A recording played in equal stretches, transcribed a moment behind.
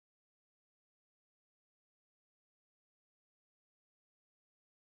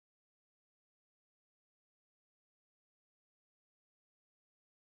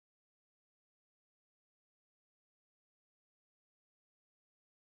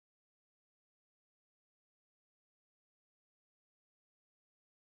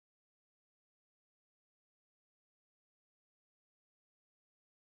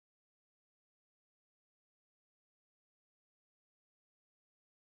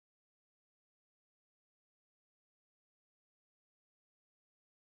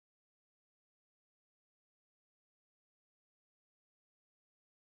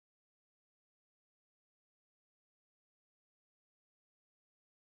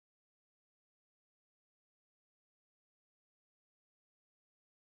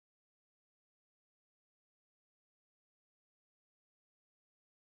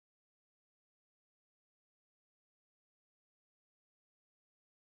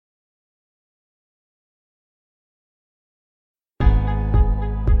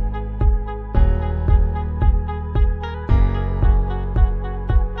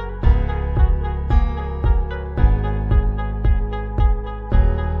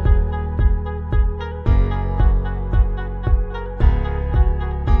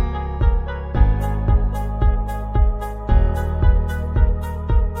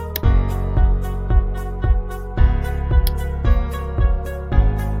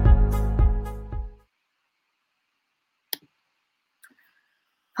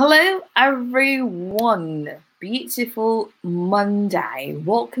Hello, everyone. Beautiful Monday.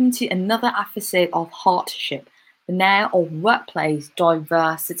 Welcome to another episode of Heartship, the now of workplace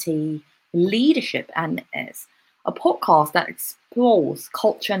diversity, leadership, and is a podcast that explores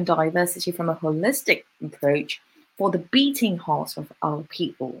culture and diversity from a holistic approach for the beating hearts of our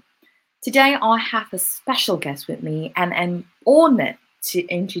people. Today, I have a special guest with me, and I'm honored to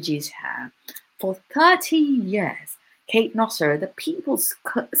introduce her. For 30 years, Kate Nosser, the people's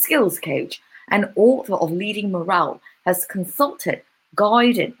skills coach and author of Leading Morale, has consulted,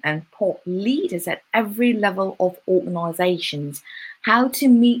 guided, and taught leaders at every level of organizations how to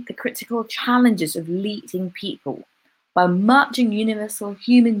meet the critical challenges of leading people by merging universal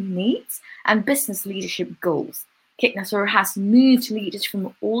human needs and business leadership goals. Kate Nosser has moved leaders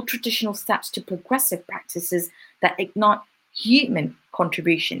from all traditional steps to progressive practices that ignite human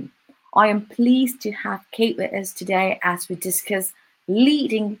contribution. I am pleased to have Kate with us today as we discuss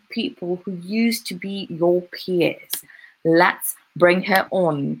leading people who used to be your peers. Let's bring her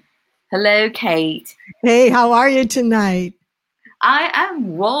on. Hello, Kate. Hey, how are you tonight? I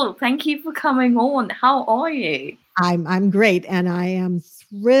am well. Thank you for coming on. How are you? I'm great, and I am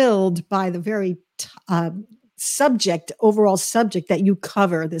thrilled by the very overall subject that you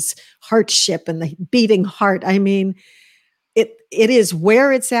cover, this heartship and the beating heart. I mean, it is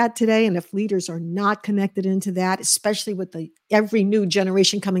where it's at today, and if leaders are not connected into that, especially with every new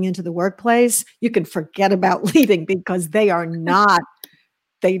generation coming into the workplace, you can forget about leading because they are not.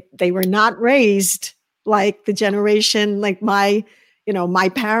 They were not raised like the generation, like my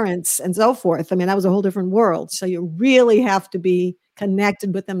parents and so forth. I mean, that was a whole different world. So you really have to be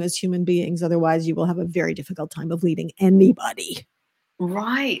connected with them as human beings. Otherwise, you will have a very difficult time of leading anybody.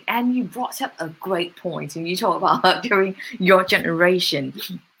 Right. And you brought up a great point, and you talk about during your generation.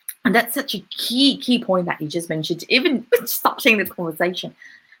 And that's such a key point that you just mentioned, even starting the conversation.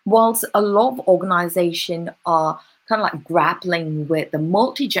 Whilst a lot of organizations are kind of like grappling with the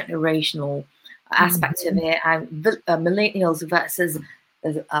multi-generational aspect of it, and millennials versus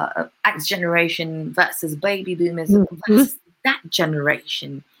X generation versus baby boomers versus that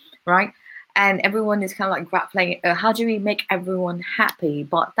generation, right? And everyone is kind of like grappling, how do we make everyone happy?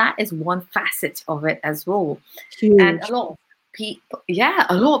 But that is one facet of it as well. Huge. And a lot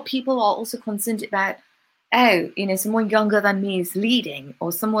of people are also concerned about, someone younger than me is leading,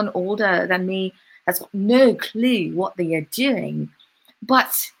 or someone older than me has got no clue what they are doing.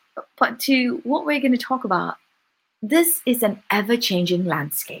 But to what we're going to talk about, this is an ever-changing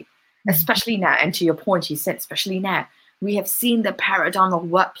landscape, especially now. And to your point, you said, especially now, we have seen the paradigm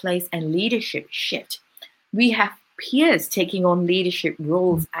of workplace and leadership shift. We have peers taking on leadership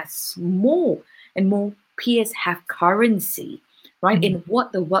roles as more and more peers have currency, right, in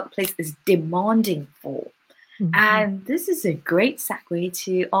what the workplace is demanding for. And this is a great segue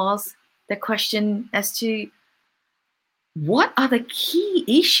to ask the question as to what are the key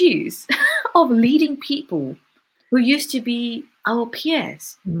issues of leading people who used to be our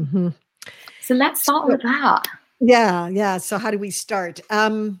peers? So let's start with that. Yeah. So how do we start?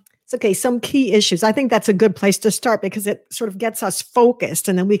 It's okay. Some key issues. I think that's a good place to start because it sort of gets us focused,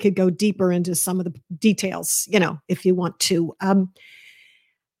 and then we could go deeper into some of the details, if you want to.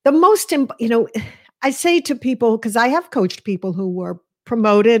 The most, I say to people, because I have coached people who were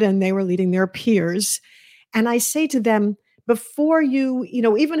promoted and they were leading their peers. And I say to them, before you,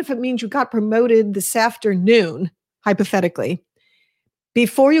 even if it means you got promoted this afternoon, hypothetically,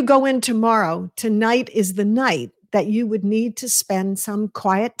 before you go in tomorrow, tonight is the night that you would need to spend some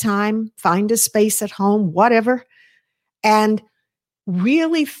quiet time, find a space at home, whatever, and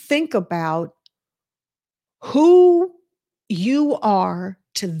really think about who you are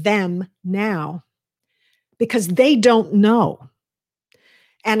to them now, because they don't know.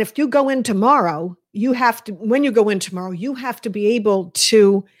 And if you go in tomorrow, when you go in tomorrow, you have to be able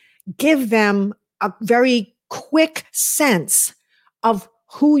to give them a very quick sense of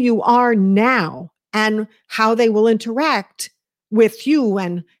who you are now and how they will interact with you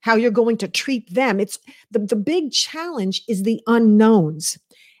and how you're going to treat them. It's the big challenge is the unknowns.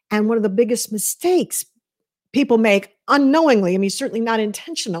 And one of the biggest mistakes people make unknowingly, I mean, certainly not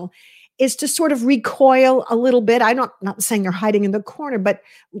intentional, is to sort of recoil a little bit. I'm not saying they're hiding in the corner, but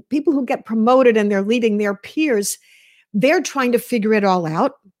people who get promoted and they're leading their peers, they're trying to figure it all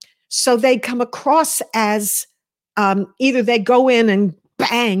out. So they come across as either they go in and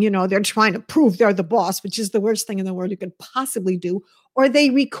bang, they're trying to prove they're the boss, which is the worst thing in the world you could possibly do, or they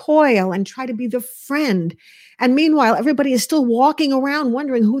recoil and try to be the friend. And meanwhile, everybody is still walking around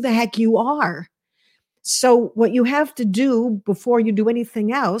wondering who the heck you are. So what you have to do before you do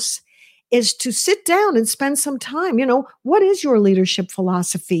anything else is to sit down and spend some time. What is your leadership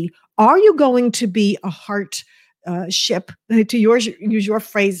philosophy? Are you going to be a heart ship, to use your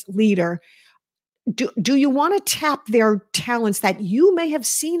phrase, leader? Do you want to tap their talents that you may have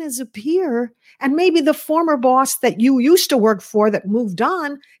seen as a peer, and maybe the former boss that you used to work for that moved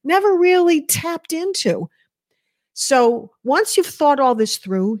on never really tapped into? So once you've thought all this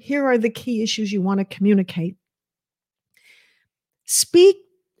through, here are the key issues you want to communicate. Speak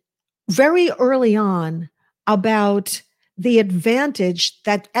very early on about the advantage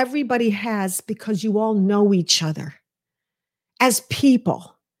that everybody has because you all know each other as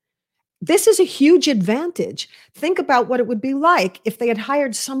people. This is a huge advantage. Think about what it would be like if they had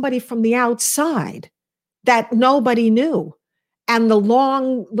hired somebody from the outside that nobody knew, and the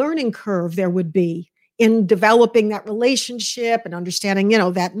long learning curve there would be in developing that relationship and understanding,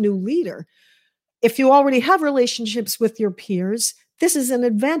 that new leader. If you already have relationships with your peers, this is an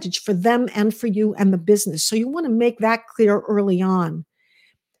advantage for them and for you and the business. So you want to make that clear early on.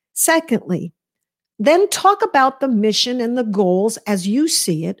 Secondly, then talk about the mission and the goals as you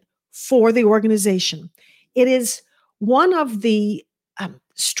see it for the organization. It is one of the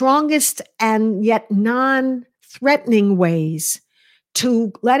strongest and yet non-threatening ways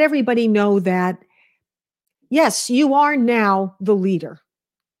to let everybody know that, yes, you are now the leader.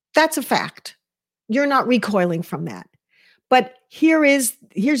 That's a fact. You're not recoiling from that. But here's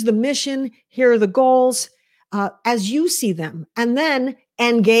the mission, here are the goals as you see them, and then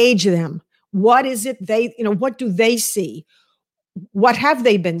engage them. What is it what do they see? What have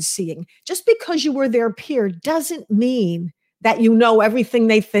they been seeing? Just because you were their peer doesn't mean that you know everything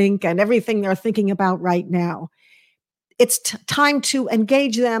they think and everything they're thinking about right now. It's time to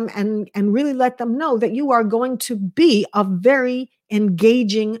engage them and really let them know that you are going to be a very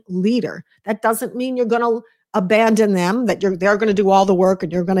engaging leader. That doesn't mean you're going to abandon them, that they're going to do all the work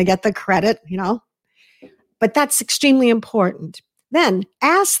and you're going to get the credit, But that's extremely important. Then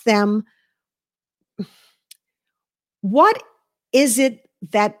ask them, what is it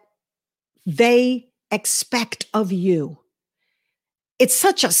that they expect of you? It's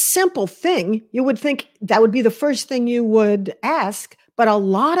such a simple thing. You would think that would be the first thing you would ask, but a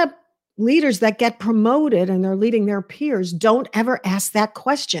lot of leaders that get promoted and they're leading their peers don't ever ask that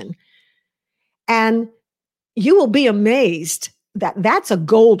question. And you will be amazed that that's a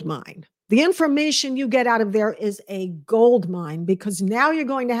gold mine. The information you get out of there is a gold mine, because now you're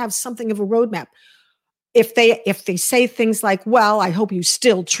going to have something of a roadmap. If they say things like, well, I hope you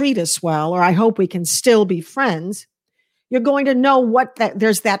still treat us well, or I hope we can still be friends, you're going to know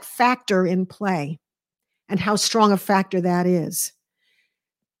there's that factor in play and how strong a factor that is.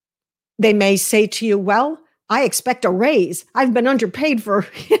 They may say to you, well, I expect a raise. I've been underpaid for,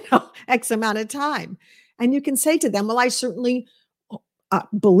 X amount of time. And you can say to them, well, I certainly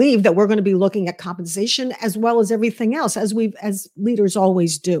believe that we're going to be looking at compensation as well as everything else, as leaders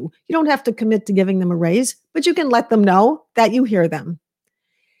always do. You don't have to commit to giving them a raise, but you can let them know that you hear them.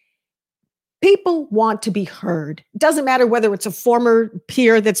 People want to be heard. It doesn't matter whether it's a former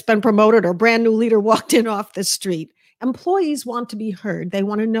peer that's been promoted or a brand new leader walked in off the street. Employees want to be heard. They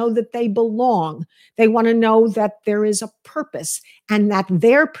want to know that they belong. They want to know that there is a purpose and that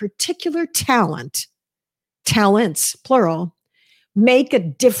their particular talents, plural, make a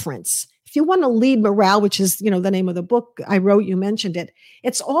difference. If you want to lead morale, which is, the name of the book I wrote, you mentioned it.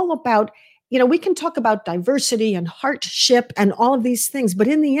 It's all about, we can talk about diversity and heartship and all of these things, but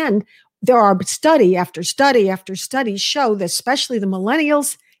in the end, there are study after study after study show that especially the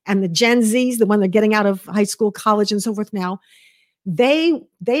millennials and the Gen Zs, the one they're getting out of high school, college, and so forth now, they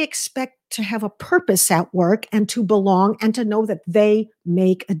expect to have a purpose at work and to belong and to know that they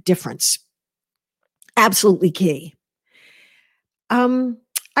make a difference. Absolutely key.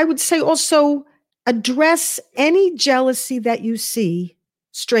 I would say also address any jealousy that you see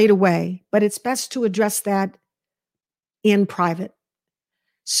straight away, but it's best to address that in private.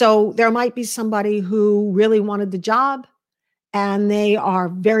 So there might be somebody who really wanted the job and they are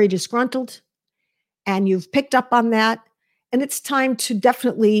very disgruntled, and you've picked up on that. And it's time to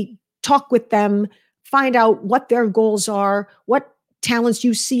definitely talk with them, find out what their goals are, what talents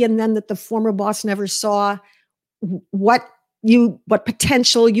you see in them that the former boss never saw, what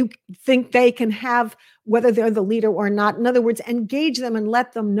potential you think they can have, whether they're the leader or not. In other words, engage them and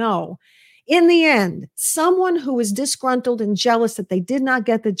let them know. In the end, someone who is disgruntled and jealous that they did not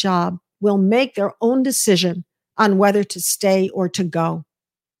get the job will make their own decision on whether to stay or to go.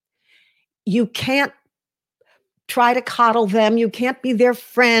 You can't try to coddle them. You can't be their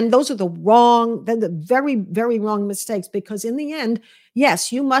friend. Those are the very, very wrong mistakes, because in the end,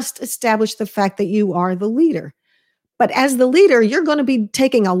 yes, you must establish the fact that you are the leader. But as the leader, you're going to be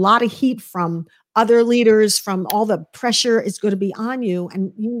taking a lot of heat from other leaders, from all the pressure is going to be on you.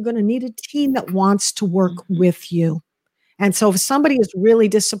 And you're going to need a team that wants to work with you. And so if somebody is really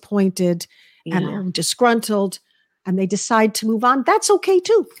disappointed and they're disgruntled and they decide to move on, that's okay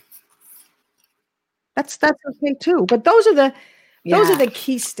too. That's okay too. But those are the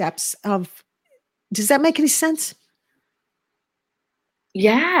key steps of, does that make any sense?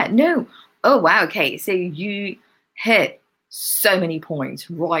 Yeah, no. Oh, wow. Okay. So you hit so many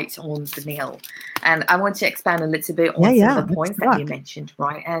points right on the nail. And I want to expand a little bit on some of the points that you mentioned,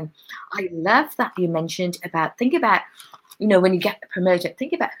 right? And I love that you mentioned about, think about, when you get promoted,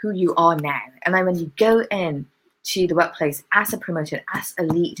 think about who you are now. And then when you go in to the workplace as a promoter, as a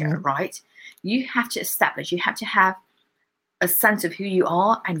leader, right? You have to establish, you have to have a sense of who you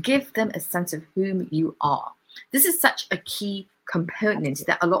are and give them a sense of whom you are. This is such a key component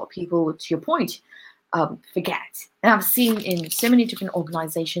that a lot of people, to your point, forget. And I've seen in so many different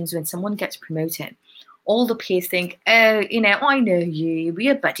organizations, when someone gets promoted, all the peers think, oh, I know you, we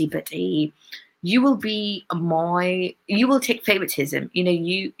are buddy. You will take favoritism.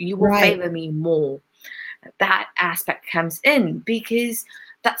 You will favor me more. That aspect comes in because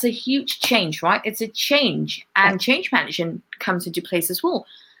that's a huge change, right? It's a change, and change management comes into place as well.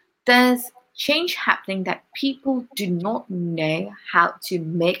 There's change happening that people do not know how to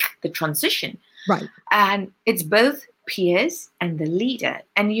make the transition. Right. And it's both peers and the leader.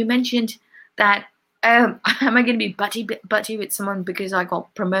 And you mentioned that, am I going to be buddy with someone because I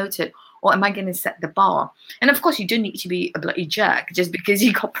got promoted? Or am I going to set the bar? And of course, you don't need to be a bloody jerk just because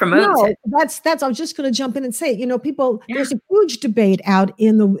you got promoted. No, that's. I was just going to jump in and say, people. Yeah. There's a huge debate out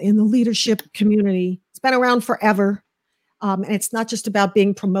in the leadership community. It's been around forever, and it's not just about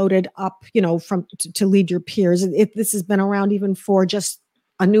being promoted up, from to lead your peers. This has been around even for just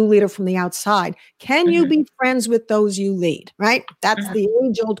a new leader from the outside. Can you be friends with those you lead? Right. That's the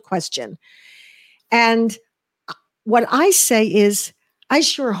age-old question. And what I say is, I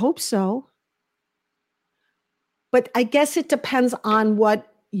sure hope so. But I guess it depends on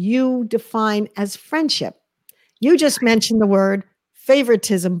what you define as friendship. You just mentioned the word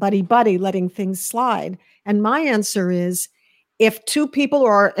favoritism, buddy, letting things slide. And my answer is, if two people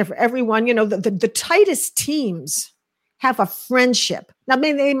or if everyone, the tightest teams have a friendship. Now,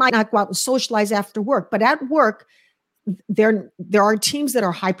 maybe they might not go out and socialize after work, but at work, there are teams that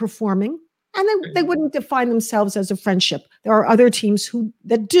are high performing. And they wouldn't define themselves as a friendship. There are other teams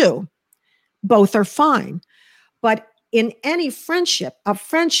that do. Both are fine. But in any friendship, a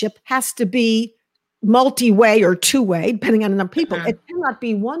friendship has to be multi-way or two-way, depending on the number of people. It cannot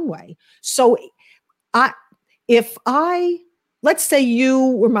be one way. So let's say you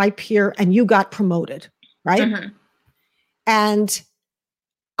were my peer and you got promoted, right? And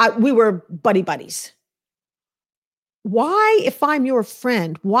we were buddies. Why, if I'm your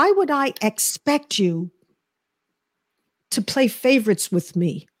friend, why would I expect you to play favorites with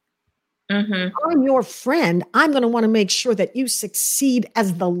me? I'm your friend. I'm going to want to make sure that you succeed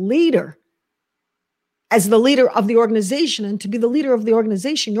as the leader of the organization. And to be the leader of the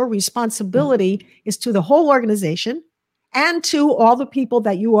organization, your responsibility is to the whole organization and to all the people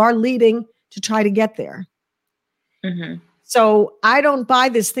that you are leading to try to get there. So I don't buy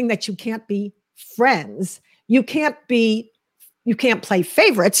this thing that you can't be friends. You can't play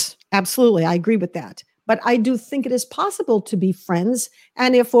favorites. Absolutely. I agree with that. But I do think it is possible to be friends.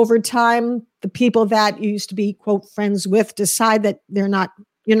 And if over time, the people that you used to be, quote, friends with decide that you're not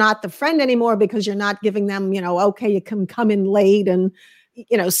the friend anymore because you're not giving them, okay, you can come in late and,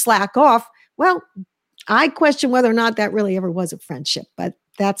 slack off. Well, I question whether or not that really ever was a friendship, but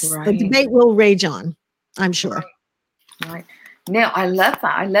the debate will rage on, I'm sure. Right. No, I love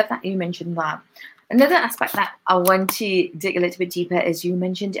that. I love that you mentioned that. Another aspect that I want to dig a little bit deeper is you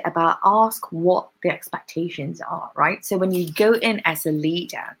mentioned about ask what the expectations are, right? So when you go in as a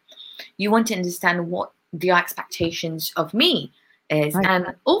leader, you want to understand what the expectations of me is. Right.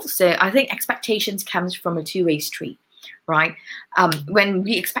 And also, I think expectations comes from a two-way street, right? When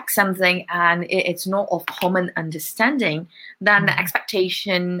we expect something and it's not of common understanding, then the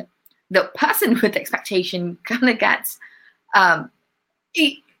expectation, the person with the expectation kind of gets,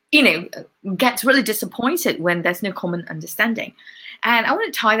 gets really disappointed when there's no common understanding. And I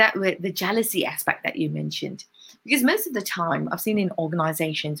want to tie that with the jealousy aspect that you mentioned, because most of the time I've seen in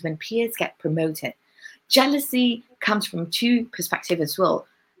organizations when peers get promoted, jealousy comes from two perspectives as well.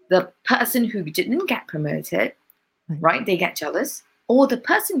 The person who didn't get promoted, right, they get jealous, or the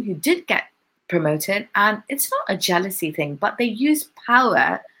person who did get promoted, and it's not a jealousy thing, but they use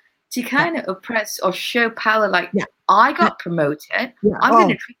power to kind of oppress or show power, I got promoted, I'm going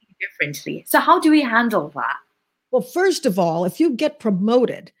to treat you differently. So how do we handle that? Well, first of all, if you get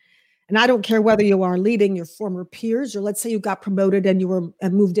promoted, and I don't care whether you are leading your former peers, or let's say you got promoted and you were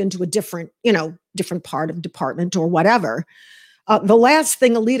moved into a different, different part of department or whatever. The last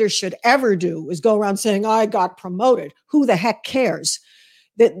thing a leader should ever do is go around saying, I got promoted. Who the heck cares?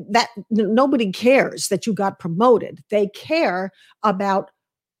 That nobody cares that you got promoted. They care about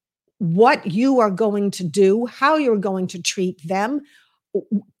what you are going to do, how you're going to treat them.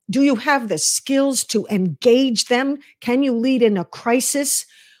 Do you have the skills to engage them? Can you lead in a crisis?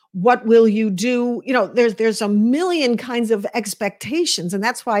 What will you do? There's a million kinds of expectations. And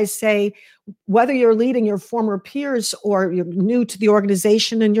that's why I say, whether you're leading your former peers or you're new to the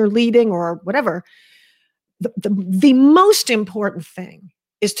organization and you're leading or whatever, the most important thing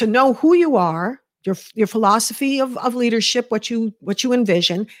is to know who you are, your philosophy of leadership, what you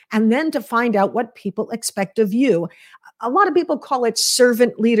envision, and then to find out what people expect of you. A lot of people call it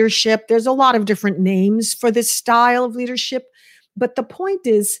servant leadership. There's a lot of different names for this style of leadership. But the point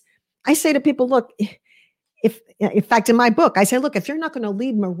is, I say to people, look, in fact, in my book, I say, look, if you're not going to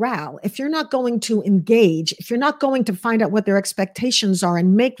lead morale, if you're not going to engage, if you're not going to find out what their expectations are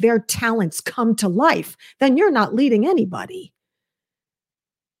and make their talents come to life, then you're not leading anybody.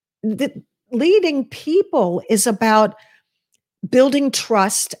 Leading people is about building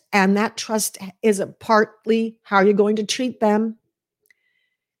trust, and that trust is partly how you're going to treat them.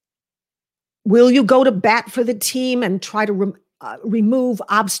 Will you go to bat for the team and try to remove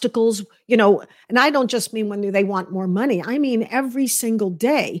obstacles? And I don't just mean when they want more money. I mean every single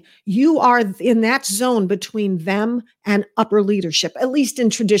day. You are in that zone between them and upper leadership, at least in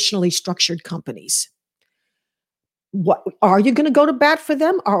traditionally structured companies. What are you going to go to bat for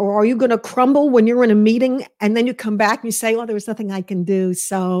them, or are you going to crumble when you're in a meeting and then you come back and you say, "Oh, there was nothing I can do,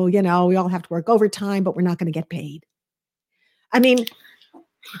 so we all have to work overtime, but we're not going to get paid"? I mean,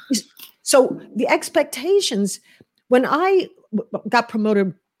 so the expectations. When I got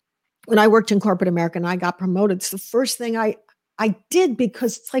promoted, when I worked in corporate America and I got promoted, it's the first thing I did,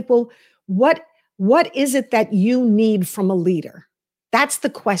 because it's like, well, what is it that you need from a leader? That's the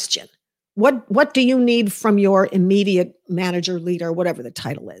question. What do you need from your immediate manager, leader, whatever the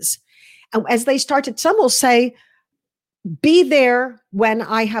title is? And as they started, some will say, be there when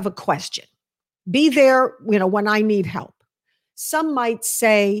I have a question. Be there, when I need help. Some might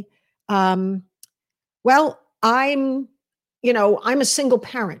say, well, I'm a single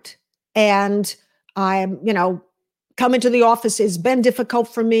parent, and I'm, coming to the office has been difficult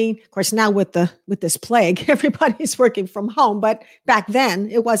for me. Of course, now with this plague, everybody's working from home, but back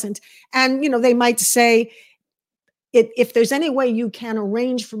then it wasn't. And, they might say, if there's any way you can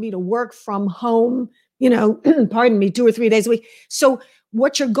arrange for me to work from home, pardon me, 2 or 3 days a week. So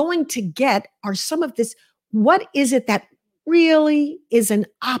what you're going to get are some of this. What is it that really is an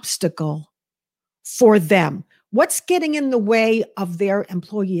obstacle for them? What's getting in the way of their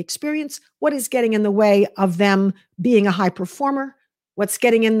employee experience? What is getting in the way of them being a high performer? What's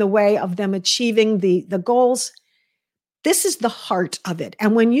getting in the way of them achieving the goals? This is the heart of it.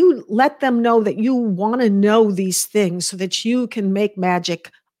 And when you let them know that you want to know these things so that you can make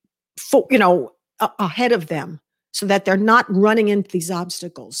magic, ahead of them, so that they're not running into these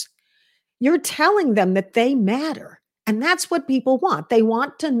obstacles, you're telling them that they matter. And that's what people want. They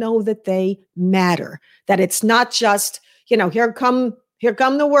want to know that they matter, that it's not just, here come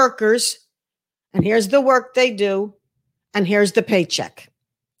the workers, and here's the work they do, and here's the paycheck.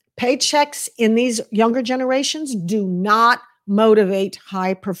 Paychecks in these younger generations do not motivate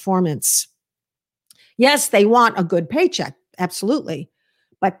high performance. Yes, they want a good paycheck, absolutely,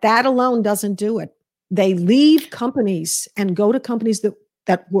 but that alone doesn't do it. They leave companies and go to companies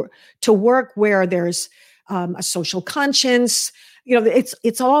that work to work where there's a social conscience.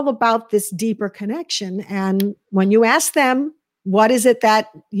 It's all about this deeper connection. And when you ask them, what is it that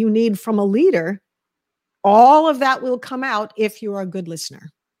you need from a leader? All of that will come out if you're a good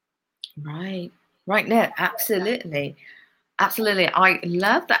listener. Right. No, absolutely. Absolutely. I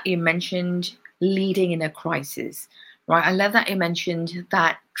love that you mentioned leading in a crisis, right? I love that you mentioned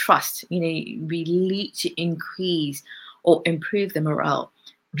that trust, we lead to increase or improve the morale.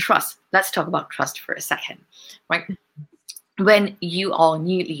 Trust. Let's talk about trust for a second, right? When you are a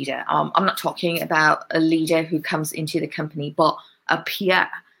new leader, I'm not talking about a leader who comes into the company, but a peer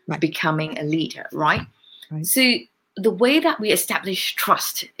becoming a leader, right? So the way that we establish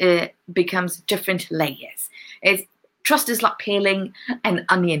trust becomes different layers. Trust is like peeling an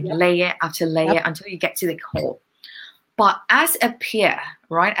onion layer after layer until you get to the core. But as a peer,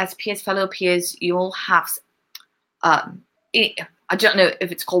 right, as peers, fellow peers, you all have I don't know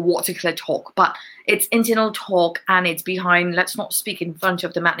if it's called water cooler talk, but it's internal talk, and it's behind, let's not speak in front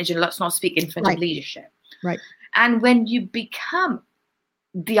of the manager, let's not speak in front of leadership. Right. And when you become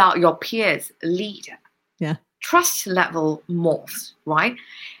your peers' leader, Yeah. trust level morphs, right?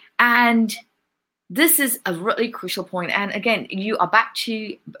 And this is a really crucial point. And again, you are back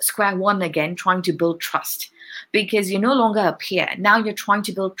to square one again, trying to build trust, because you're no longer a peer. Now you're trying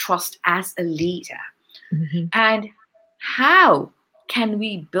to build trust as a leader. Mm-hmm. And how can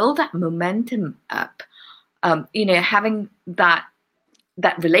we build that momentum up? Having that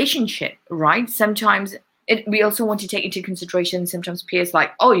relationship, right? Sometimes we also want to take into consideration sometimes peers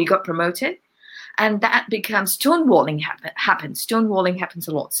like, oh, you got promoted, and that becomes stonewalling happens. Stonewalling happens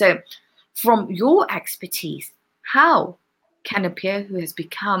a lot. So from your expertise, how can a peer who has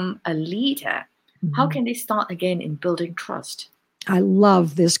become a leader, how can they start again in building trust? I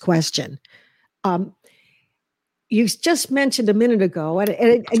love this question. You just mentioned a minute ago,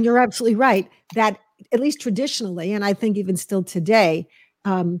 and you're absolutely right, that at least traditionally, and I think even still today,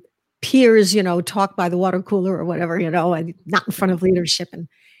 peers, talk by the water cooler or whatever, and not in front of leadership. And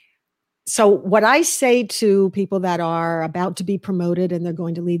so what I say to people that are about to be promoted and they're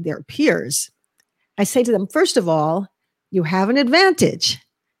going to lead their peers, I say to them, first of all, you have an advantage.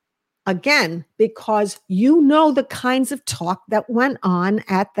 Again, because you know the kinds of talk that went on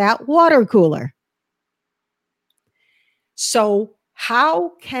at that water cooler. So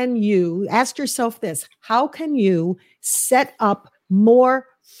how can you ask yourself this? How can you set up more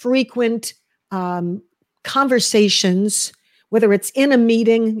frequent conversations, whether it's in a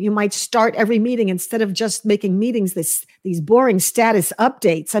meeting? You might start every meeting, instead of just making meetings these boring status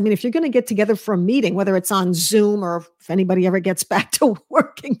updates. I mean, if you're going to get together for a meeting, whether it's on Zoom or if anybody ever gets back to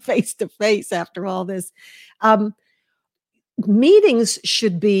working face to face after all this, meetings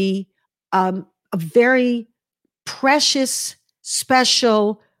should be a very precious,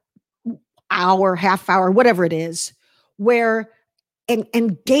 special hour, half hour, whatever it is, where an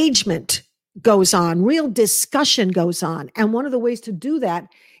engagement goes on, real discussion goes on. And one of the ways to do that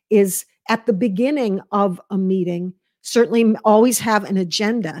is at the beginning of a meeting, certainly always have an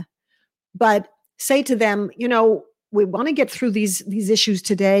agenda, but say to them, we want to get through these issues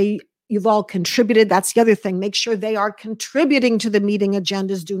today. You've all contributed. That's the other thing. Make sure they are contributing to the meeting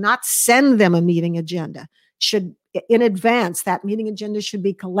agendas. Do not send them a meeting agenda. Should in advance, that meeting agenda should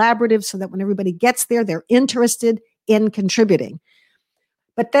be collaborative so that when everybody gets there, they're interested in contributing.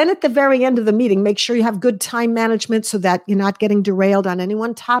 But then at the very end of the meeting, make sure you have good time management so that you're not getting derailed on any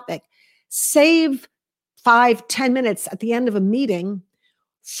one topic. Save 5-10 minutes at the end of a meeting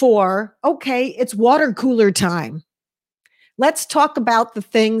for, okay, it's water cooler time. Let's talk about the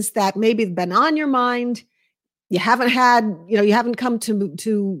things that maybe have been on your mind. You haven't come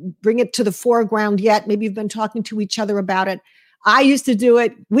to bring it to the foreground yet. Maybe you've been talking to each other about it. I used to do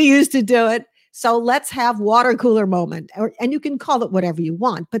it. We used to do it. So let's have water cooler moment. And you can call it whatever you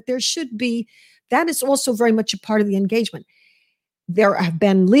want, but there should be, that is also very much a part of the engagement. There have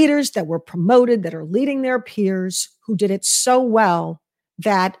been leaders that were promoted that are leading their peers who did it so well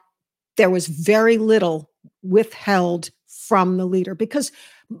that there was very little withheld from the leader, because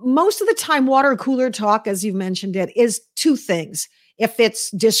most of the time, water cooler talk, as you've mentioned it, is two things. If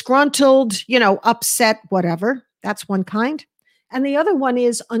it's disgruntled, upset, whatever, that's one kind. And the other one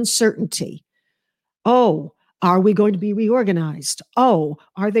is uncertainty. Oh, are we going to be reorganized? Oh,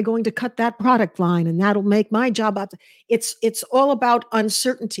 are they going to cut that product line and that'll make my job up? It's all about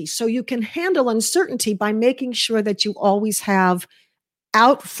uncertainty. So you can handle uncertainty by making sure that you always have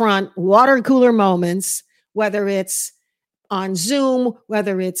out front water cooler moments, whether it's on Zoom,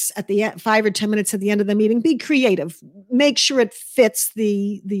 whether it's at the 5 or 10 minutes at the end of the meeting. Be creative. Make sure it fits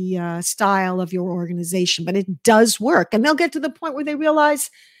the style of your organization, but it does work. And they'll get to the point where they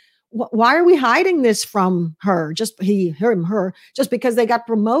realize, why are we hiding this from her? Just her, just because they got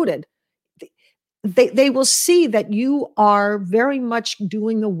promoted. They will see that you are very much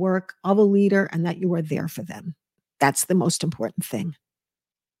doing the work of a leader and that you are there for them. That's the most important thing.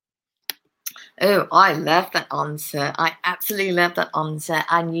 Oh, I love that answer. I absolutely love that answer.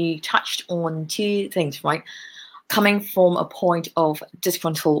 And you touched on two things, right? Coming from a point of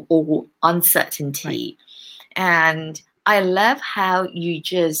disgruntled or uncertainty. Right. And I love how you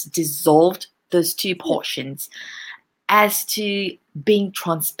just dissolved those two portions as to being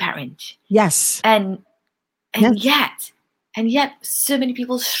transparent. Yes. And yet so many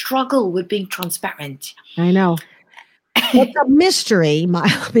people struggle with being transparent. I know. It's a mystery,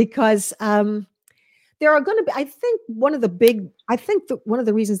 because there are going to be, I think one of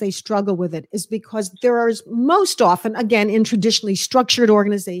the reasons they struggle with it is because there is most often, again, in traditionally structured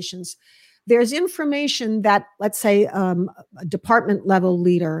organizations, there's information that, let's say, a department level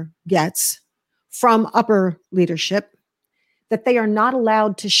leader gets from upper leadership that they are not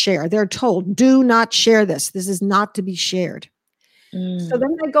allowed to share. They're told, do not share this. This is not to be shared. So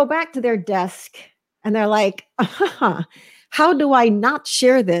then they go back to their desk and they're like, how do I not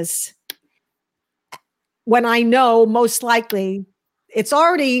share this when I know most likely there's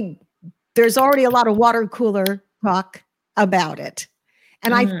already a lot of water cooler talk about it.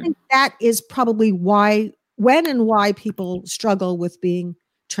 And I think that is probably why people struggle with being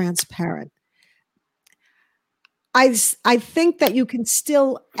transparent. I think that you can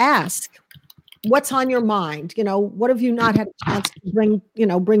still ask, what's on your mind? What have you not had a chance to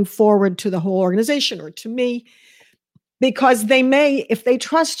bring forward to the whole organization or to me? Because they may, if they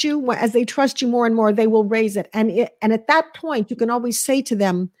trust you, as they trust you more and more, they will raise it. And at that point, you can always say to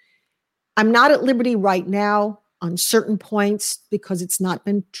them, I'm not at liberty right now on certain points because it's not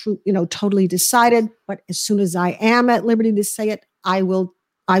been true, totally decided. But as soon as I am at liberty to say it, I will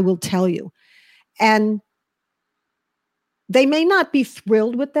tell you. And they may not be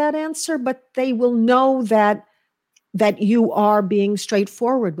thrilled with that answer, but they will know that you are being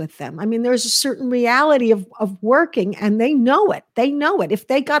straightforward with them. I mean, there's a certain reality of working, and they know it. They know it. If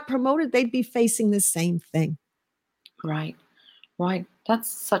they got promoted, they'd be facing the same thing. Right. That's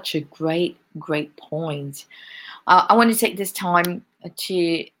such a great point. I want to take this time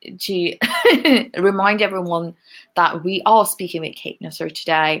to remind everyone that we are speaking with Kate Nusser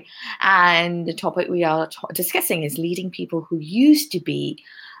today, and the topic we are discussing is leading people who used to be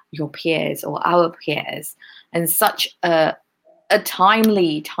your peers or our peers, and such a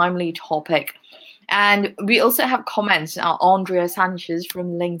timely topic. And we also have comments. Andrea Sanchez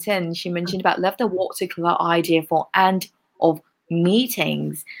from LinkedIn, she mentioned about love the water cooler idea for end of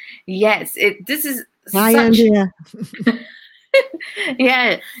meetings. Yes, this is Hi, Andrea.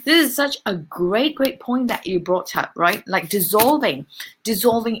 Yeah, this is such a great point that you brought up, right? Like dissolving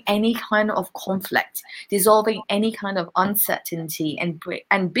any kind of conflict, dissolving any kind of uncertainty,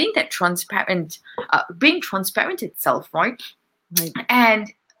 and being that transparent, being transparent itself, right?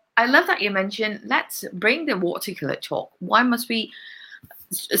 And I love that you mentioned, let's bring the water cooler talk. Why must we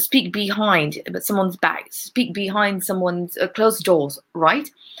speak behind someone's back, speak behind someone's closed doors, right?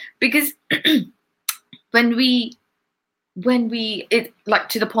 Because when we like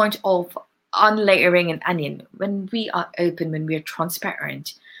to the point of unlayering an onion, when we are open, when we are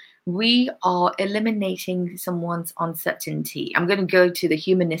transparent, we are eliminating someone's uncertainty. I'm going to go to the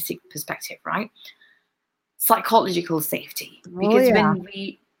humanistic perspective, right? Psychological safety. Because when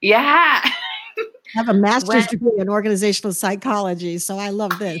we I have a master's degree in organizational psychology, so I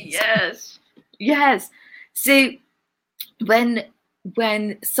love this. Yes. So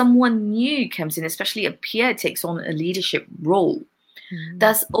when someone new comes in, especially a peer takes on a leadership role,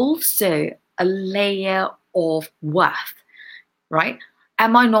 there's also a layer of worth, right?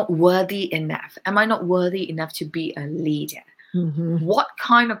 Am I not worthy enough? Am I not worthy enough to be a leader? What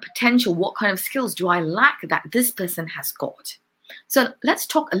kind of potential, what kind of skills do I lack that this person has got? So let's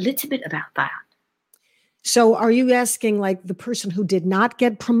talk a little bit about that. So are you asking, like, the person who did not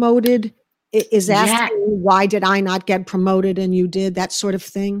get promoted is asking, why did I not get promoted and you did, that sort of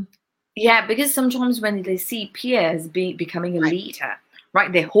thing? Yeah, because sometimes when they see peers becoming a leader,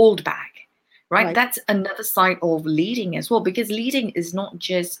 right, they hold back, right? That's another side of leading as well, because leading is not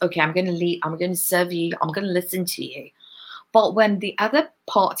just, okay, I'm going to lead, I'm going to serve you, I'm going to listen to you. But when the other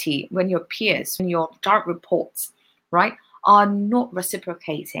party, when your peers, when your direct reports, right, are not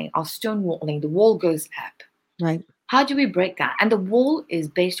reciprocating, are stonewalling, the wall goes up. Right. How do we break that? And the wall is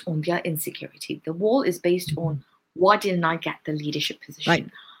based on their insecurity. The wall is based on, why didn't I get the leadership position? Right.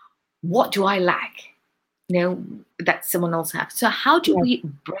 What do I lack? That someone else has. So how do we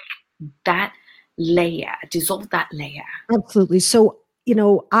break that layer, dissolve that layer? Absolutely. So,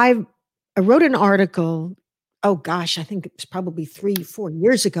 I wrote an article, oh gosh, I think it was probably 3-4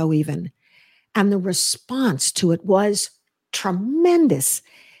 years ago even. And the response to it was tremendous.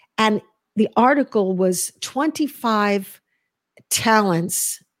 And the article was 25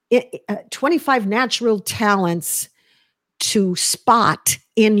 talents, 25 natural talents to spot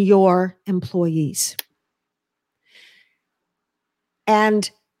in your employees. And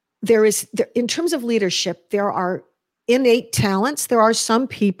in terms of leadership, there are innate talents. There are some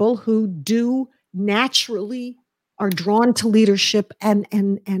people who do naturally are drawn to leadership, and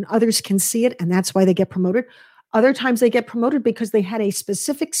others can see it, and that's why they get promoted. Other times they get promoted because they had a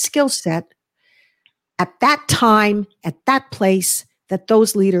specific skill set at that time, at that place, that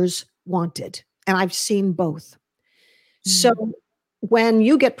those leaders wanted. And I've seen both. So when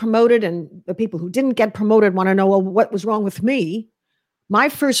you get promoted and the people who didn't get promoted want to know, well, what was wrong with me? My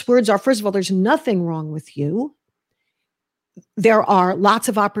first words are, first of all, there's nothing wrong with you. There are lots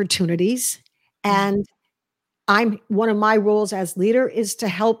of opportunities, and one of my roles as leader is to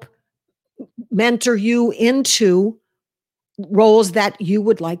help mentor you into roles that you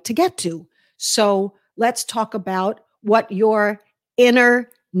would like to get to. So let's talk about what your inner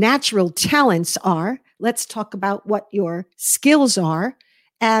natural talents are. Let's talk about what your skills are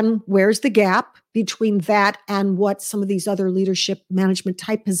and where's the gap between that and what some of these other leadership management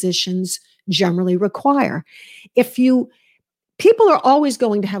type positions generally require. People are always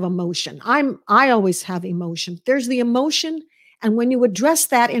going to have emotion. I always have emotion. There's the emotion. And when you address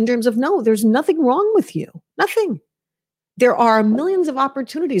that in terms of, no, there's nothing wrong with you, nothing. There are millions of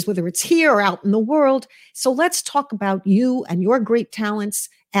opportunities, whether it's here or out in the world. So let's talk about you and your great talents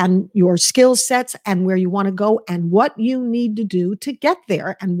and your skill sets and where you want to go and what you need to do to get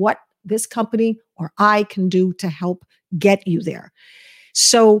there and what this company or I can do to help get you there.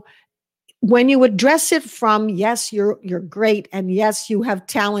 So when you address it from, yes, you're great, and yes, you have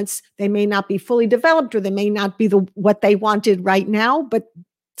talents, they may not be fully developed or they may not be what they wanted right now, but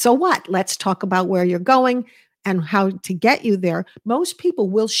so what? Let's talk about where you're going and how to get you there. Most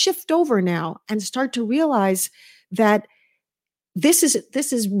people will shift over now and start to realize that this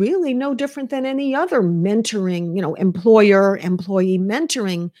is really no different than any other mentoring, employer-employee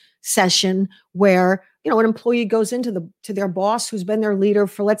mentoring session where, an employee goes to their boss who's been their leader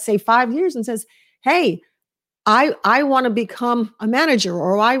for, let's say, 5 years and says, hey, I want to become a manager,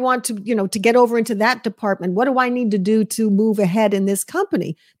 or I want to, to get over into that department. What do I need to do to move ahead in this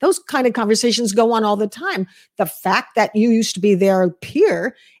company? Those kind of conversations go on all the time. The fact that you used to be their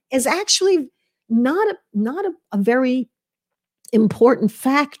peer is actually not a very important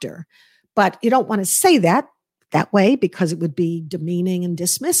factor, but you don't want to say that way because it would be demeaning and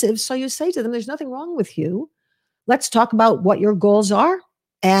dismissive. So you say to them, there's nothing wrong with you. Let's talk about what your goals are.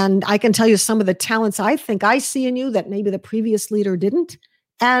 And I can tell you some of the talents I think I see in you that maybe the previous leader didn't.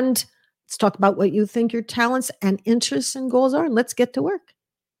 And let's talk about what you think your talents and interests and goals are. And let's get to work.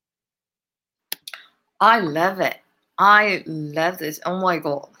 I love it. I love this. Oh my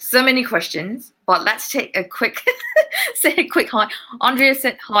God. So many questions, but let's take a quick, say a quick hi. Andrea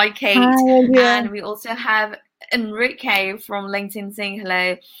said hi, Kate. Hi, and we also have Enrique from LinkedIn saying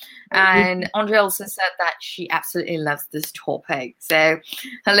hello. And Andrea also said that she absolutely loves this topic. So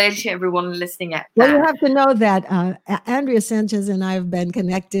hello to everyone listening at Well, you have to know that Andrea Sanchez and I have been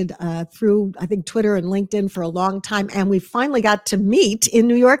connected through, I think, Twitter and LinkedIn for a long time. And we finally got to meet in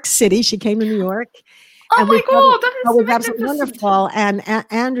New York City. She came to New York. Oh my God, that was absolutely wonderful. And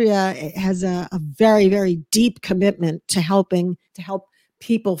Andrea has a very, very deep commitment to help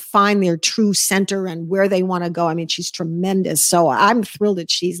people find their true center and where they want to go. I mean, she's tremendous. So I'm thrilled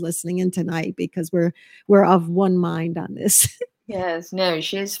that she's listening in tonight because we're of one mind on this. Yes, no,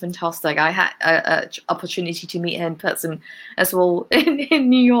 she is fantastic. I had an opportunity to meet her in person as well in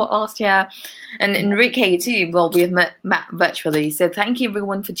New York last year. And Enrique too. Well, we have met virtually. So thank you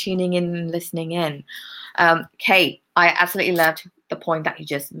everyone for tuning in and listening in. Kate, I absolutely loved the point that you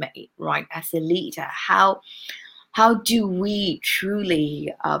just made, right? As a leader, how do we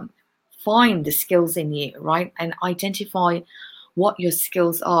truly find the skills in you, right? And identify what your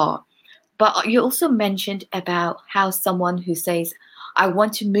skills are. But you also mentioned about how someone who says, I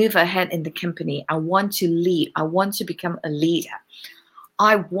want to move ahead in the company, I want to lead, I want to become a leader,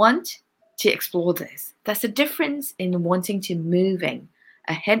 I want to explore this. There's a difference in wanting to moving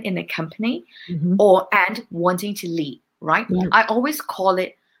ahead in a company and wanting to lead, right? Yeah. I always call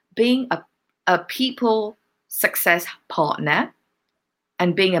it being a people success partner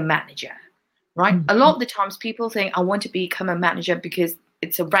and being a manager, right? A lot of the times people think I want to become a manager because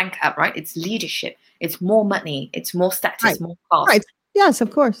it's a rank up, right? It's leadership. It's more money. It's more status, right. More cost. Right. Yes,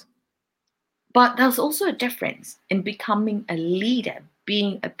 of course. But there's also a difference in becoming a leader,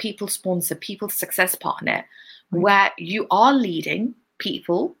 being a people sponsor, people success partner, where you are leading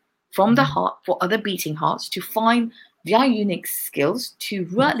people from the heart for other beating hearts to find their unique skills, to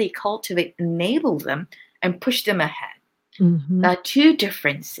really cultivate, enable them, and push them ahead. There are two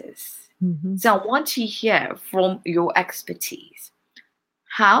differences. So I want to hear from your expertise.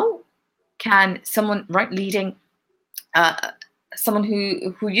 How can someone, right, leading, someone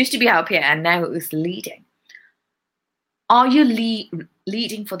who used to be our peer and now is leading, are you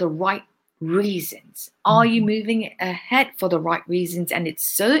leading for the right reasons? Are you moving ahead for the right reasons? And it's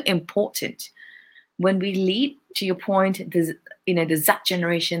so important when we lead, to your point, the Z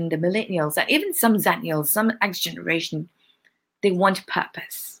generation, the millennials, and even some Zennials, some X generation, they want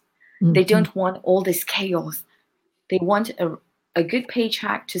purpose. They don't want all this chaos. They want a good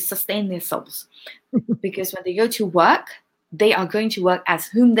paycheck to sustain their souls. Because when they go to work, they are going to work as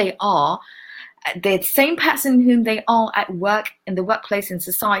whom they are. The same person whom they are at work, in the workplace, in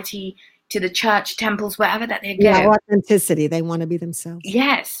society, to the church, temples, wherever that they go. Yeah, authenticity. They want to be themselves.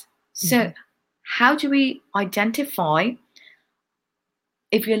 Yes. So how do we identify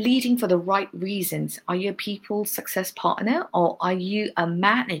if you're leading for the right reasons? Are you a people success partner or are you a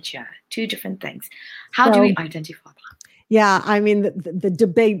manager? Two different things. How do we identify that? Yeah, I mean, the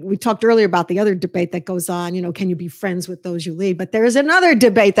debate, we talked earlier about the other debate that goes on, can you be friends with those you lead? But there is another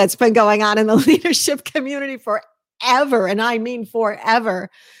debate that's been going on in the leadership community forever, and I mean forever.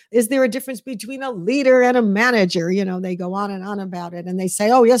 Is there a difference between a leader and a manager? They go on and on about it, and they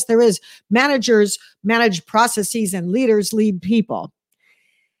say, oh, yes, there is. Managers manage processes and leaders lead people.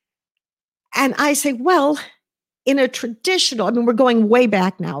 And I say, well, in a traditional, we're going way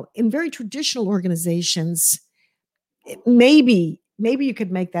back now, in very traditional organizations, maybe you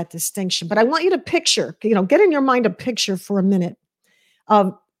could make that distinction, but I want you to picture, get in your mind a picture for a minute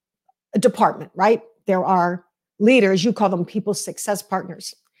of a department, right? There are leaders, you call them people success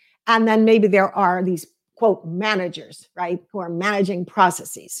partners. And then maybe there are these, quote, managers, right? Who are managing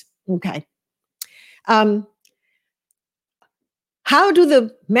processes. Okay. How do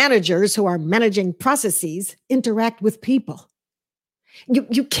the managers who are managing processes interact with people?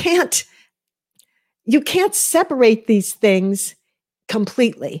 You can't separate these things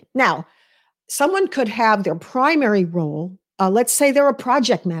completely. Now, someone could have their primary role. Let's say they're a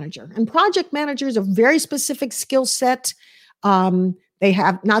project manager, and project managers are a very specific skill set. They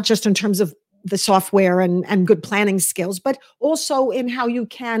have not just in terms of the software and good planning skills, but also in how you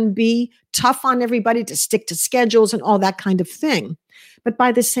can be tough on everybody to stick to schedules and all that kind of thing. But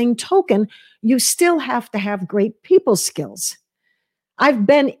by the same token, you still have to have great people skills. I've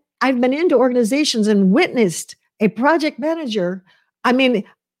been into organizations and witnessed a project manager.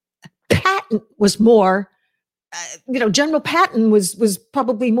 Patton was more, General Patton was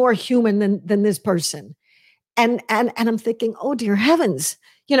probably more human than this person. And I'm thinking, oh dear heavens,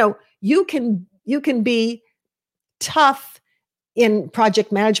 you can be tough in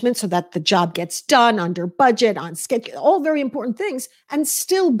project management so that the job gets done under budget, on schedule, all very important things, and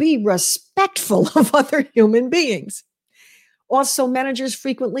still be respectful of other human beings. Also, managers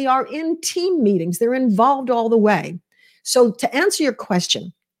frequently are in team meetings. They're involved all the way. So to answer your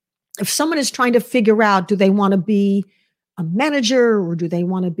question, if someone is trying to figure out, do they want to be a manager or do they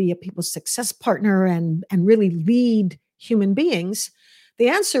want to be a people success partner and really lead human beings? The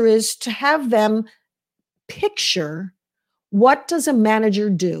answer is to have them picture, what does a manager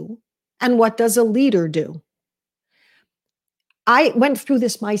do and what does a leader do? I went through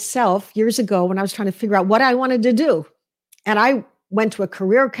this myself years ago when I was trying to figure out what I wanted to do. And I went to a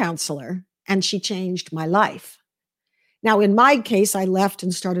career counselor and she changed my life. Now, in my case, I left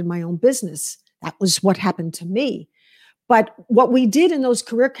and started my own business. That was what happened to me. But what we did in those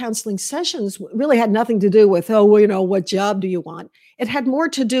career counseling sessions really had nothing to do with, what job do you want? It had more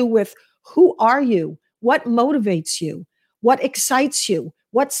to do with, who are you? What motivates you? What excites you?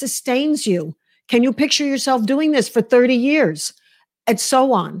 What sustains you? Can you picture yourself doing this for 30 years? And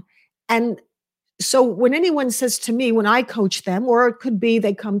so on. And so when anyone says to me, when I coach them, or it could be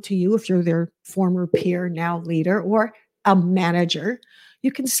they come to you if you're their former peer, now leader, or a manager,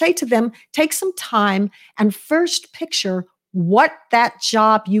 you can say to them, take some time and first picture what that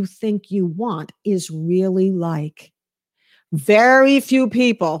job you think you want is really like. Very few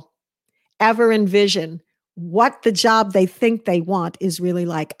people ever envision what the job they think they want is really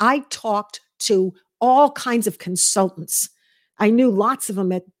like. I talked to all kinds of consultants. I knew lots of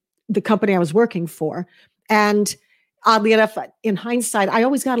them at the company I was working for. And oddly enough, in hindsight, I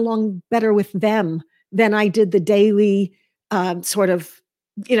always got along better with them than I did the daily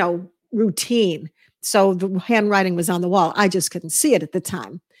routine. So the handwriting was on the wall. I just couldn't see it at the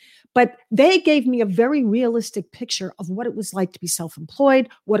time. But they gave me a very realistic picture of what it was like to be self-employed,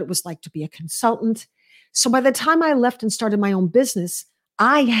 what it was like to be a consultant. So by the time I left and started my own business,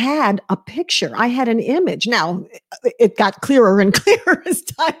 I had a picture. I had an image. Now, it got clearer and clearer as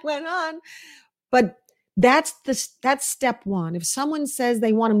time went on. But that's step one. If someone says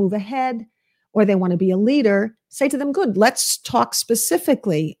they want to move ahead or they want to be a leader, say to them, good, let's talk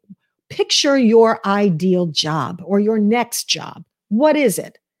specifically. Picture your ideal job or your next job. What is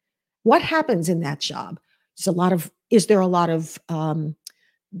it? What happens in that job? Is there a lot of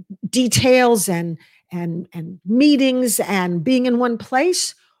details and meetings and being in one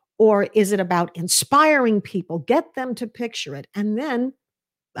place? Or is it about inspiring people? Get them to picture it. And then,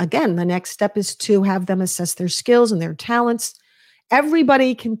 again, the next step is to have them assess their skills and their talents.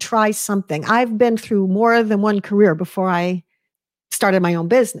 Everybody can try something. I've been through more than one career before I started my own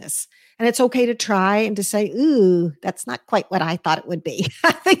business. And it's okay to try and to say, ooh, that's not quite what I thought it would be.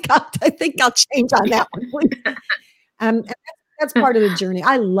 I think I'll change on that one. And That's part of the journey.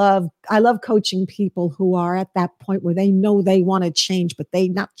 I love coaching people who are at that point where they know they want to change, but they're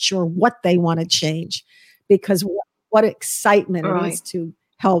not sure what they want to change, because what excitement it is Right. to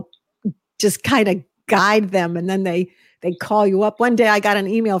help just kind of guide them. And then they call you up. One day I got an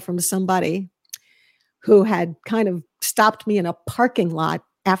email from somebody who had kind of stopped me in a parking lot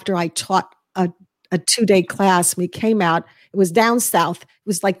after I taught a 2-day class. We came out. It was down south. It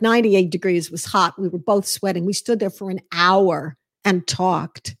was like 98 degrees. It was hot. We were both sweating. We stood there for an hour and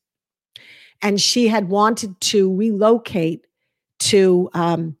talked. And she had wanted to relocate to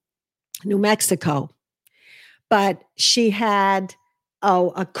New Mexico, but she had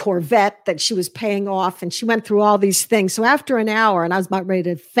a Corvette that she was paying off, and she went through all these things. So after an hour, and I was about ready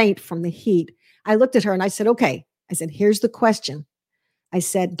to faint from the heat, I looked at her and I said, okay. I said, here's the question. I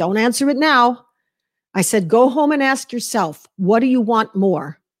said, don't answer it now. I said, go home and ask yourself, what do you want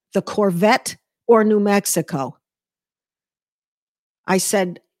more, the Corvette or New Mexico? I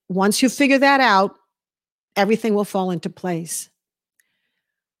said, once you figure that out, everything will fall into place.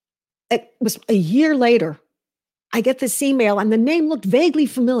 It was a year later. I get this email and the name looked vaguely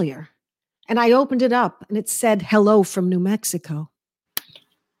familiar. And I opened it up and it said, hello from New Mexico.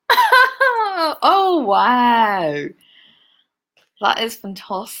 Oh, wow. That is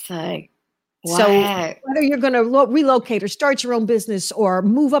fantastic. Wow. So whether you're going to relocate or start your own business or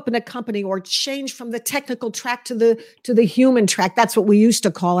move up in a company or change from the technical track to the human track, that's what we used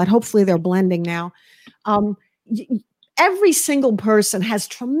to call it. Hopefully they're blending now. Every single person has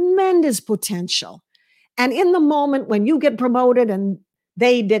tremendous potential. And in the moment when you get promoted and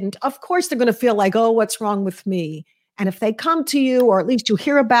they didn't, of course they're going to feel like, oh, what's wrong with me? And if they come to you, or at least you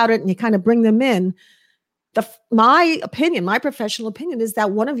hear about it and you kind of bring them in, my professional opinion is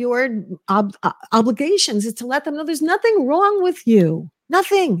that one of your obligations is to let them know there's nothing wrong with you.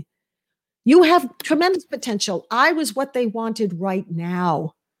 Nothing. You have tremendous potential. I was what they wanted right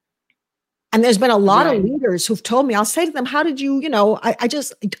now. And there's been a lot of leaders who've told me, I'll say to them, how did you, I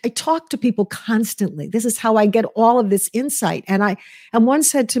talk to people constantly. This is how I get all of this insight. And one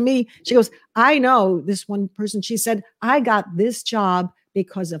said to me, she goes, I know this one person, she said, I got this job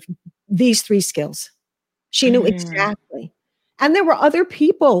because of these 3 skills. She knew exactly. And there were other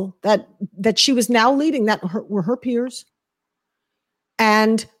people that she was now leading that were her peers.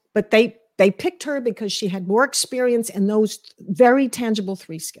 But they picked her because she had more experience in those very tangible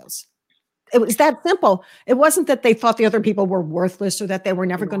 3 skills. It was that simple. It wasn't that they thought the other people were worthless or that they were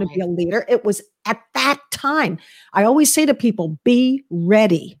never going to be a leader. It was at that time. I always say to people, be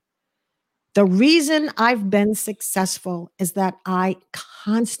ready. The reason I've been successful is that I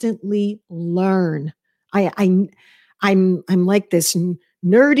constantly learn. I'm like this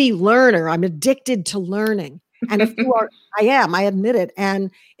nerdy learner. I'm addicted to learning. And if you are, I admit it. And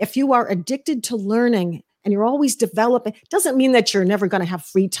if you are addicted to learning and you're always developing, it doesn't mean that you're never going to have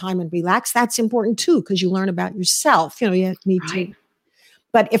free time and relax. That's important too, because you learn about yourself. You need to.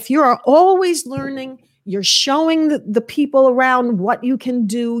 But if you're always learning, you're showing the people around what you can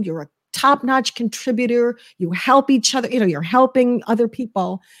do. You're a top-notch contributor. You help each other. You're helping other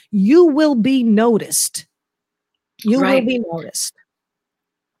people. You will be noticed. You will be noticed.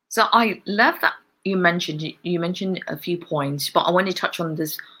 So I love that you mentioned a few points, but I want to touch on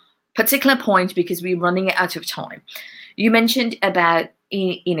this particular point because we're running out of time. You mentioned about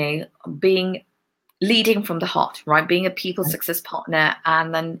leading from the heart, right? Being a people success partner,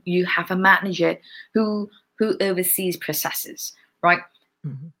 and then you have a manager who oversees processes, right?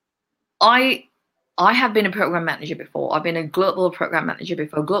 Mm-hmm. I have been a program manager before. I've been a global program manager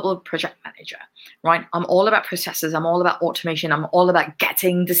before, global project manager, right? I'm all about processes. I'm all about automation. I'm all about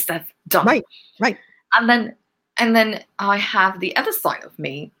getting the stuff done. Right. And then I have the other side of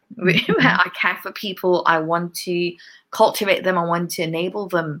me where I care for people. I want to cultivate them. I want to enable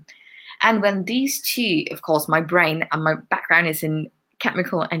them. And when these two, of course, my brain and my background is in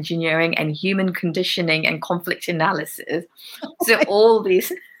chemical engineering and human conditioning and conflict analysis. So all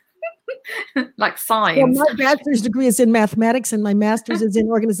these like science. Well, my bachelor's degree is in mathematics and my master's is in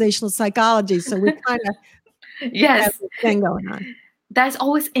organizational psychology. So we kind of have this thing going on. There's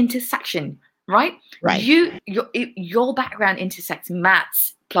always intersection, right? Right. Your background intersects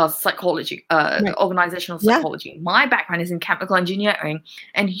maths plus psychology, organizational psychology. Yeah. My background is in chemical engineering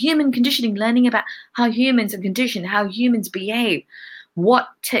and human conditioning, learning about how humans are conditioned, how humans behave, what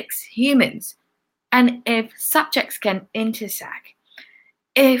ticks humans. And if subjects can intersect,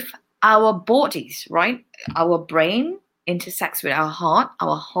 if our bodies, right, our brain intersects with our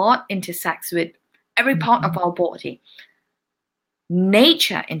heart intersects with every part of our body,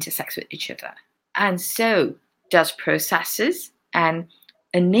 nature intersects with each other, and so does processes and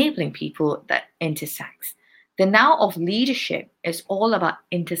enabling people that intersects. The now of leadership is all about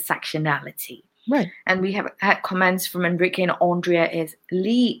intersectionality. Right. And we have had comments from Enrique and Andrea is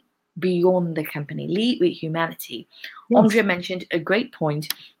lead beyond the company, lead with humanity. Yes. Andrea mentioned a great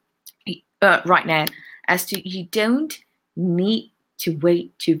point right now as to you don't need to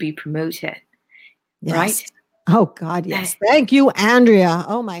wait to be promoted, Yes. right? Oh, God, yes. Thank you, Andrea.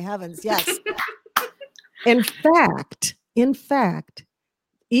 Oh, my heavens, yes. In fact,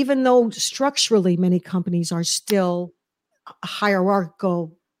 even though structurally many companies are still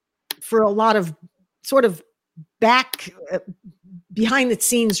hierarchical for a lot of sort of behind the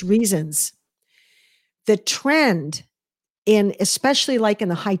scenes reasons, the trend in, especially like in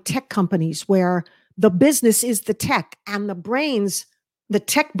the high tech companies where the business is the tech and the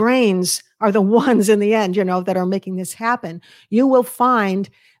tech brains are the ones in the end, that are making this happen. You will find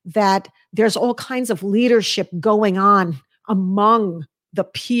that there's all kinds of leadership going on among the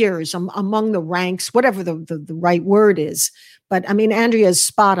peers, among the ranks, whatever the right word is. But I mean, Andrea is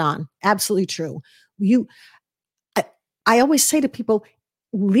spot on. Absolutely true. I always say to people,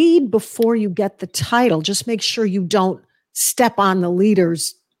 lead before you get the title. Just make sure you don't step on the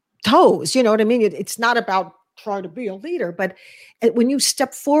leader's toes. You know what I mean? It's not about trying to be a leader, but when you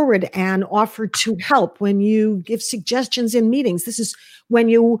step forward and offer to help, when you give suggestions in meetings, this is when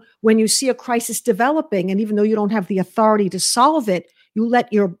you see a crisis developing, and even though you don't have the authority to solve it, you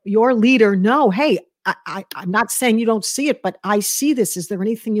let your leader know, hey, I'm not saying you don't see it, but I see this. Is there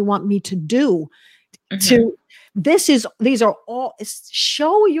anything you want me to do to these are all,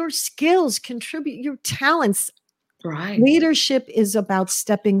 show your skills, contribute your talents. Right. Leadership is about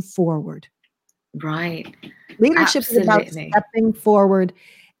stepping forward. Right. Leadership is about stepping forward.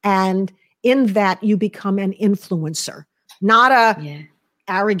 And in that you become an influencer, not a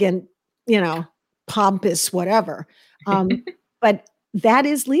arrogant, pompous, whatever. But that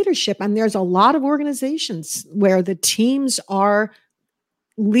is leadership. And there's a lot of organizations where the teams are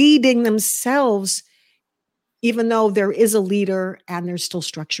leading themselves, even though there is a leader and there's still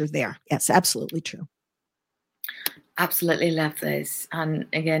structure there. Yes, absolutely true. Absolutely love this. And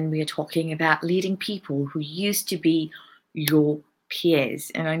again, we are talking about leading people who used to be your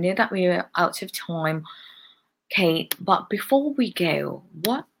peers. And I know that we are out of time, Kate, but before we go,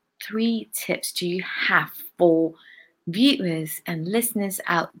 what 3 tips do you have for viewers and listeners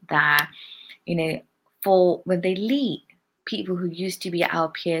out there, for when they lead people who used to be our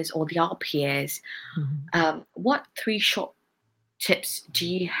peers or our peers? What 3 short tips do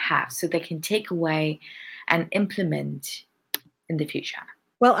you have so they can take away and implement in the future?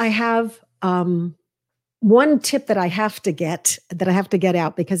 Well, I have one tip that I have to get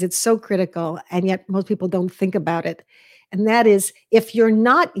out because it's so critical, and yet most people don't think about it. And that is, if you're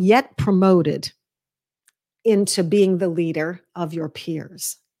not yet promoted into being the leader of your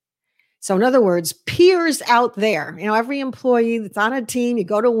peers. So in other words, peers out there, every employee that's on a team, you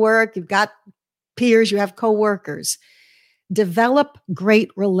go to work, you've got peers, you have coworkers. Develop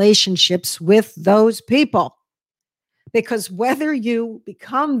great relationships with those people. Because whether you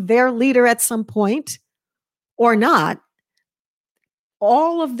become their leader at some point or not,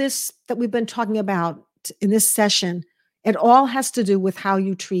 all of this that we've been talking about in this session, it all has to do with how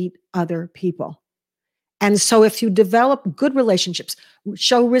you treat other people. And so if you develop good relationships,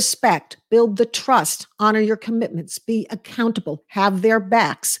 show respect, build the trust, honor your commitments, be accountable, have their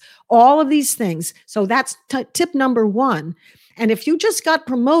backs, all of these things. So that's tip number 1. And if you just got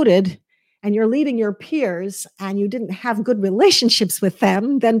promoted and you're leading your peers and you didn't have good relationships with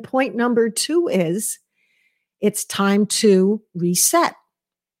them, then point number 2 is it's time to reset.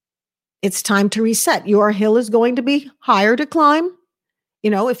 It's time to reset. Your hill is going to be higher to climb,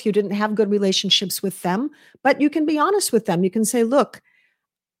 if you didn't have good relationships with them, but you can be honest with them. You can say, look,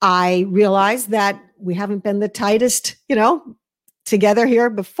 I realize that we haven't been the tightest, together here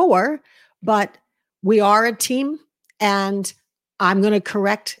before, but we are a team, and I'm going to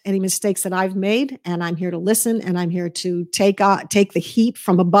correct any mistakes that I've made, and I'm here to listen, and I'm here to take the heat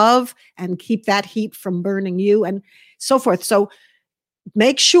from above and keep that heat from burning you, and so forth. So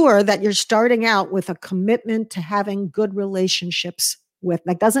make sure that you're starting out with a commitment to having good relationships with.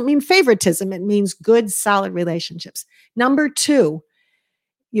 That doesn't mean favoritism. It means good, solid relationships. Number 2,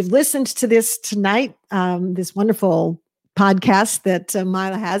 you've listened to this tonight, this wonderful podcast that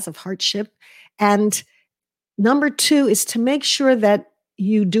Mila has of Heartship. And number 2 is to make sure that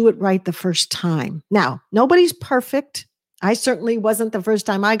you do it right the first time. Now, nobody's perfect. I certainly wasn't the first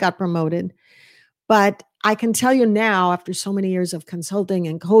time I got promoted, but I can tell you now, after so many years of consulting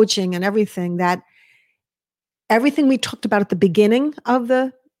and coaching and everything, that everything we talked about at the beginning of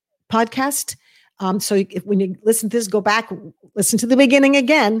the podcast. So when you listen to this, go back, listen to the beginning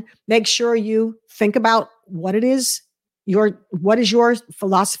again, make sure you think about what it is, what is your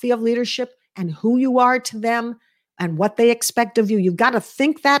philosophy of leadership and who you are to them and what they expect of you. You've got to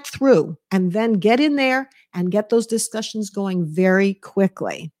think that through and then get in there and get those discussions going very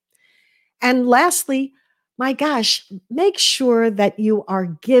quickly. And lastly, my gosh, make sure that you are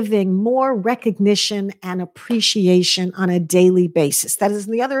giving more recognition and appreciation on a daily basis. That is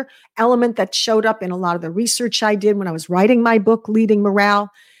the other element that showed up in a lot of the research I did when I was writing my book, Leading Morale.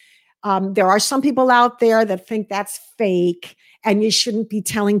 There are some people out there that think that's fake and you shouldn't be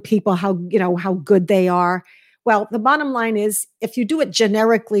telling people how good they are. Well, the bottom line is if you do it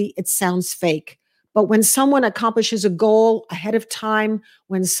generically, it sounds fake. But when someone accomplishes a goal ahead of time,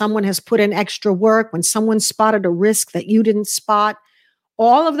 when someone has put in extra work, when someone spotted a risk that you didn't spot,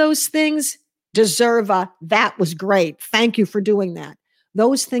 all of those things deserve that was great. Thank you for doing that.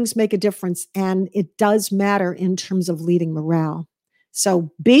 Those things make a difference, and it does matter in terms of leading morale.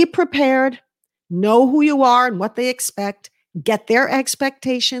 So be prepared, know who you are and what they expect, get their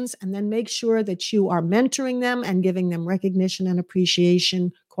expectations, and then make sure that you are mentoring them and giving them recognition and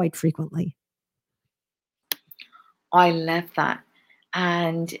appreciation quite frequently. I love that.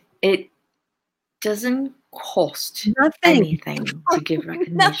 And it doesn't cost anything to give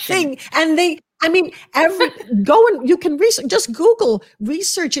recognition. Nothing. And you can research, just Google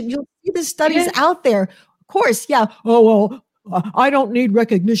research and you'll see the studies out there. Of course, yeah. Oh, well, I don't need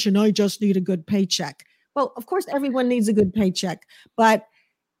recognition. I just need a good paycheck. Well, of course, everyone needs a good paycheck. But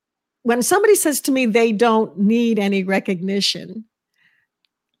when somebody says to me they don't need any recognition,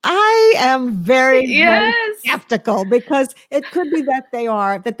 I am very, very skeptical, because it could be that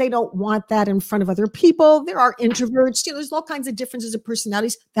they don't want that in front of other people. There are introverts, there's all kinds of differences of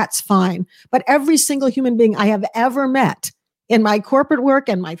personalities. That's fine. But every single human being I have ever met in my corporate work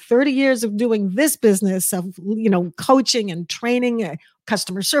and my 30 years of doing this business of, coaching and training,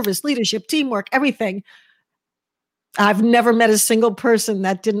 customer service, leadership, teamwork, everything, I've never met a single person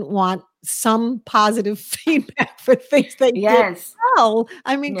that didn't want some positive feedback for things they did well.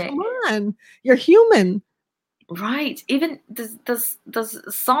 I mean, come on, you're human. Right. Even there's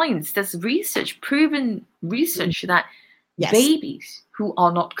science, there's research, proven research that babies who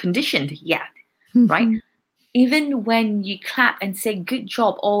are not conditioned yet, right? Even when you clap and say good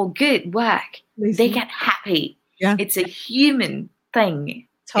job or good work, they get happy. Yeah. It's a human thing.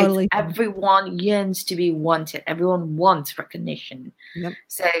 Totally. Everyone yearns to be wanted. Everyone wants recognition. Yep.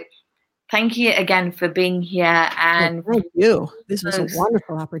 So thank you again for being here. And thank you. This was a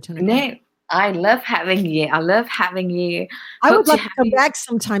wonderful opportunity. No, I love having you. I would love to come back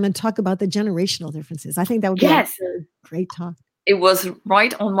sometime and talk about the generational differences. I think that would be a great talk. It was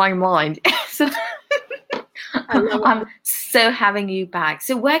right on my mind. So I'm so having you back.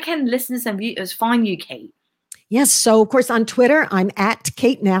 So where can listeners and viewers find you, Kate? Yes. So, of course, on Twitter, I'm at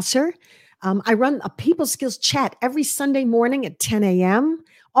Kate Nasser. I run a people skills chat every Sunday morning at 10 a.m.,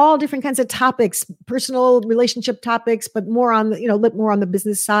 all different kinds of topics, personal relationship topics, but more on more on the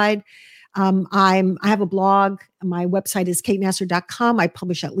business side. I have a blog. My website is katenasser.com. I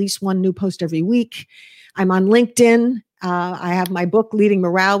publish at least one new post every week. I'm on LinkedIn. I have my book, Leading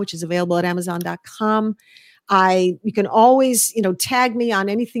Morale, which is available at amazon.com. You can always, tag me on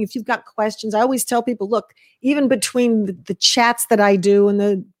anything. If you've got questions, I always tell people, look, even between the chats that I do and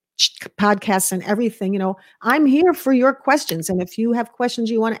the podcasts and everything, I'm here for your questions. And if you have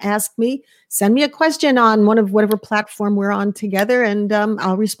questions you want to ask me, send me a question on whatever platform we're on together, and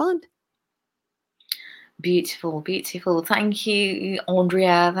I'll respond. Beautiful, beautiful. Thank you,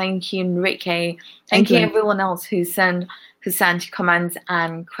 Andrea. Thank you, Enrique. Thank you, everyone else who sent comments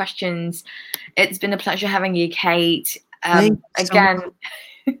and questions. It's been a pleasure having you, Kate. Again,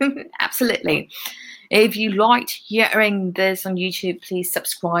 absolutely. If you liked hearing this on YouTube, please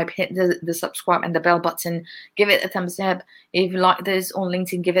subscribe. Hit the subscribe and the bell button. Give it a thumbs up. If you like this on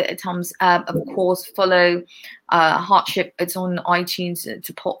LinkedIn, give it a thumbs up. Of course, follow Heartship. It's on iTunes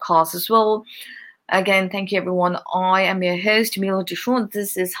to podcast as well. Again, thank you, everyone. I am your host, Mila Dushon.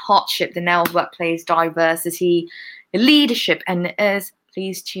 This is Heartship, the Now Workplace Diversity Leadership. And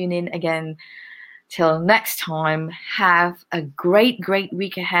please tune in again. Till next time, have a great, great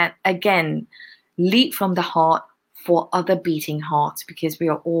week ahead. Again, lead from the heart for other beating hearts, because we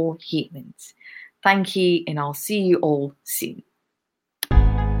are all humans. Thank you, and I'll see you all soon.